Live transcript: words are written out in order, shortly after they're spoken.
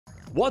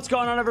What's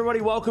going on, everybody?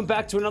 Welcome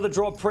back to another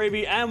draw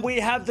preview, and we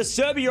have the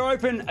Serbia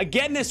Open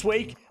again this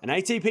week, an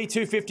ATP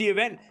 250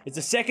 event. It's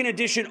the second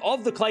edition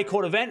of the clay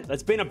court event.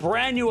 That's been a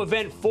brand new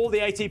event for the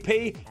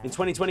ATP in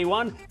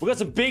 2021. We've got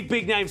some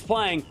big names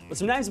playing, but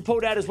some names have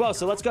pulled out as well,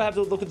 so let's go have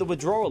a look at the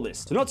withdrawal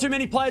list. So not too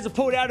many players have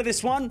pulled out of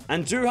this one,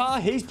 and Duha,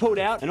 he's pulled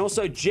out, and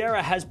also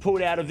Jera has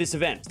pulled out of this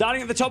event.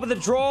 Starting at the top of the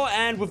draw,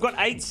 and we've got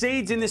 8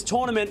 seeds in this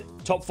tournament.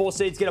 Top 4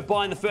 seeds get a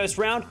bye in the first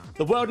round.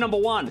 The world number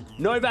 1,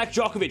 Novak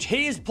Djokovic.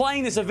 He is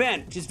playing this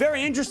event, which is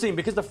very interesting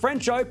because the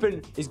French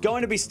Open is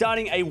going to be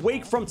starting a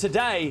week from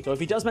today. So if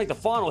he does make the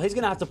final, he's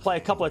going to have to play a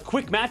couple of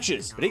quick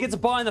matches. But he gets a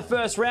bye in the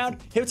first round.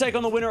 He'll take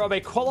on the winner of a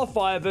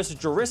qualifier versus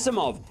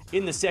Gerasimov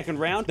in the second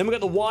round. Then we've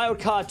got the wild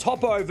card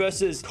Topo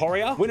versus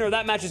Coria. Winner of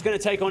that match is going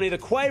to take on either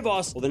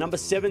Cuevas or the number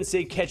 7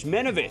 seed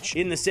Kecmanovic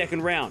in the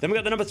second round. Then we've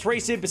got the number 3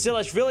 seed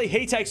Basilashvili.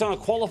 He takes on a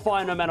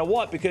qualifier no matter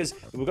what because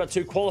we've got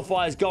 2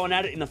 qualifiers going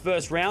at it in the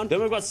first round.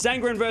 Then we've got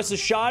Sangren versus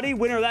Shardy.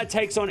 Winner of that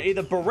takes on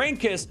either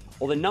Berenkis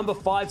or the number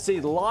 5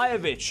 seed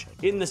Lajovic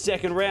in the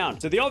second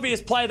round. So the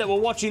obvious player that we're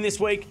watching this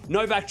week,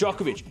 Novak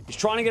Djokovic. He's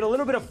trying to get a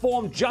little bit of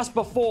form just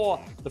before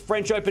the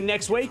French Open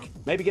next week.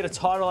 Maybe get a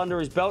title under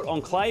his belt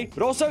on clay.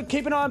 But also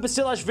keep an eye on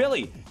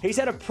Basilashvili. He's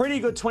had a pretty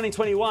good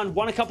 2021.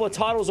 Won a couple of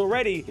titles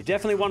already.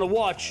 Definitely one to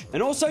watch.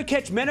 And also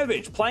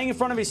Kecmanovic, playing in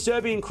front of his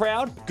Serbian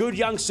crowd. Good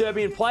young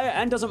Serbian player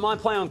and doesn't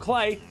mind playing on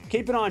clay.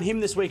 Keep an eye on him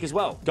this week as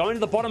well. Going to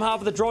the bottom half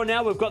of the draw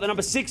now, we've got the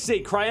number 6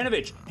 seed,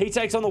 Krajinovic. He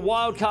takes on the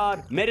wild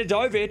card,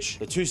 Medvedovic.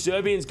 The 2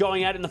 Serbians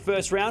going at it in the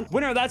first round.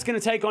 Winner of that's going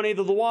to take on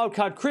either the wild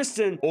card,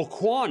 Kristen, or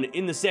Kwon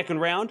in the second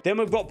round. Then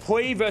we've got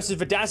Pui versus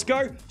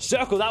Verdasco.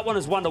 Circle that one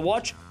as one to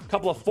watch. A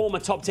couple of former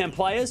top 10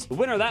 players. The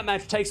winner of that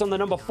match takes on the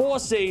number 4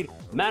 seed,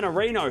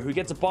 Manarino, who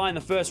gets a bye in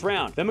the first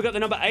round. Then we've got the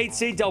number 8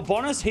 seed,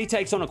 Delbonis. He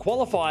takes on a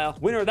qualifier.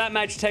 Winner of that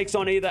match takes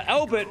on either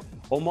Albert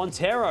or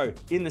Montero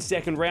in the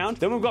second round.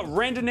 Then we've got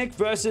Rendenik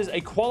versus a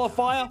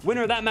qualifier.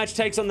 Winner of that match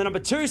takes on the number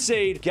 2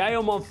 seed,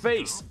 Gael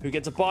Monfils, who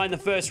gets a bye in the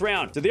first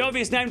round. So the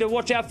obvious name to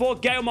watch out for,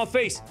 Gael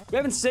Monfils. We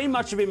haven't seen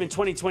much of him in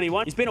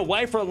 2021. He's been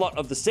away for a lot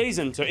of the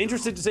season, so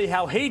interested to see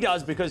how he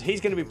does because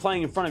he's going to be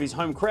playing in front of his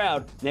home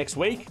crowd next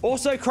week.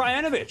 Also,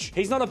 Krajinovic.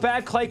 He's not a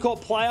bad clay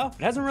court player, but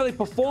hasn't really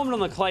performed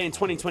on the clay in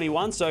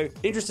 2021, so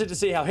interested to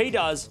see how he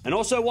does. And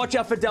also watch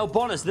out for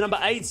Delbonis, the number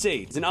 8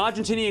 seed. He's an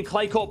Argentinian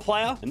clay court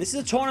player, and this is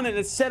a tournament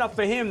that's set up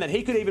for him that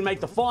he could even make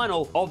the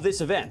final of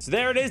this event. So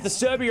there it is, the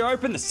Serbia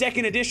Open, the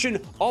second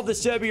edition of the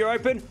Serbia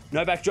Open.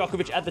 Novak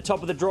Djokovic at the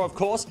top of the draw, of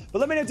course. But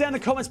let me know down in the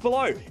comments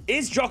below,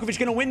 is Djokovic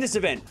going to win this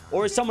event?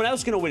 Or is someone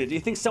else going to win it? Do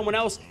you think someone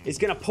else is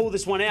going to pull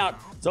this one out?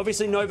 It's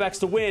obviously Novak's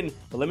to win,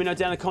 but let me know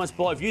down in the comments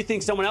below if you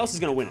think someone else is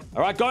going to win it.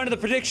 All right, going to the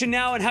prediction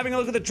now and having a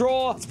look at the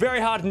draw. It's very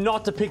hard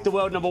not to pick the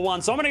world number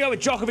 1, so I'm going to go with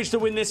Djokovic to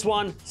win this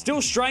one.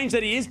 Still strange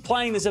that he is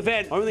playing this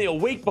event only a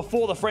week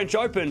before the French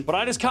Open, but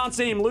I just can't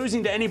see him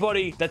losing to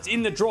anybody that's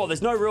in the draw.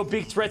 There's no real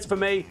big threats for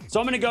me, so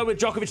I'm going to go with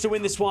Djokovic to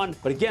win this one.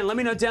 But again, let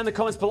me know down in the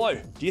comments below.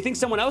 Do you think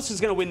someone else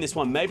is going to win this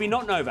one? Maybe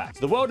not Novak.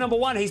 So the world number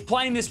 1, he's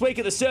playing this week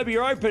at the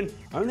Serbia Open.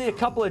 Only a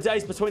couple of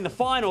days between the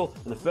final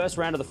and the first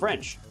round of the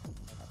French.